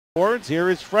Boards. Here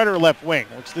is Freder left wing.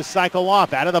 Looks to cycle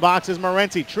off. Out of the box is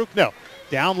Morency. Trukno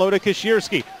down low to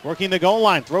Kashirski. Working the goal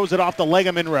line. Throws it off the leg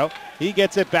of Monroe. He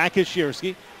gets it back.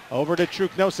 Kashirski over to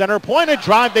Trukno. Center pointed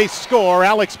drive. They score.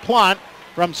 Alex Plant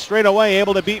from straight away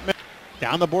able to beat.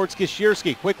 Down the boards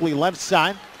Kashirski. Quickly left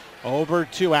side. Over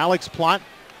to Alex Plant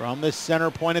from the center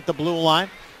point at the blue line.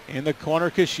 In the corner,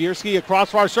 Kashirski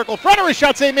across far circle. Freder, a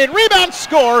shot save made. Rebound,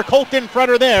 score. Colton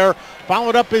Freder there.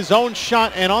 Followed up his own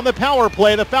shot, and on the power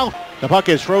play, the foul. The puck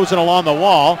is frozen along the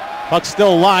wall. Puck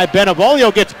still live.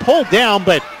 Benevolio gets pulled down,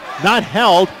 but not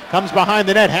held. Comes behind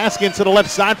the net. Haskins to the left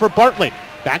side for Bartley.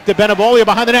 Back to Benevolio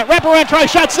behind the net. Wraparound try.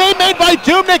 Shot save made by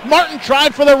Dubnyk. Martin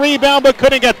tried for the rebound, but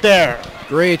couldn't get there.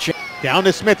 Great shot. Down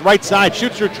to Smith, right side.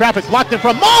 Shoots through traffic. Blocked in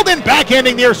from Malden.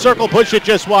 Backhanding near circle. Push it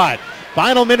just wide.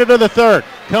 Final minute of the third.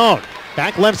 Cone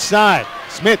back left side.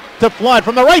 Smith to Flood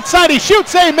from the right side. He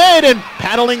shoots, a made, and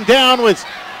paddling down was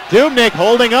Dubnyk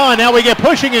holding on. Now we get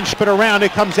pushing and ship it around.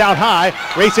 It comes out high.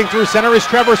 Racing through center is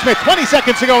Trevor Smith. 20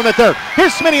 seconds to go in the third.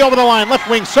 Here's Smitty over the line. Left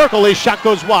wing circle. His shot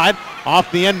goes wide.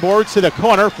 Off the end boards to the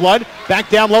corner. Flood back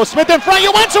down low. Smith in front.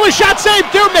 You went to a shot save.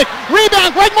 Dubnyk.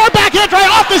 Rebound. Greg Moore backhand try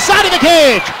off the side of the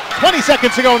cage. 20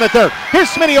 seconds to go in the third. Here's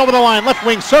Smitty over the line. Left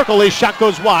wing circle. His shot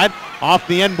goes wide. Off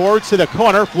the end boards to the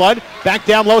corner. Flood back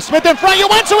down low. Smith in front. You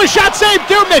went to a shot save.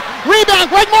 Dubnyk. Rebound.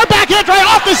 Greg Moore backhand try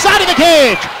off the side of the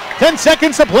cage. 10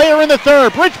 seconds to player in the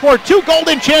third. Bridgeport, 2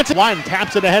 golden chances. Line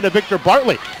taps it ahead of Victor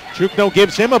Bartley. Trukno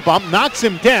gives him a bump, knocks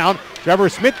him down. Trevor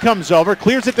Smith comes over,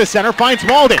 clears it to center, finds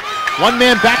Malden. One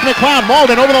man back McLeod.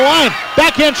 Malden over the line.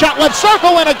 Backhand shot left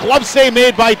circle and a glove save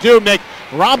made by Dubnyk,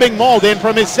 robbing Malden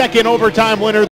from his second overtime winner.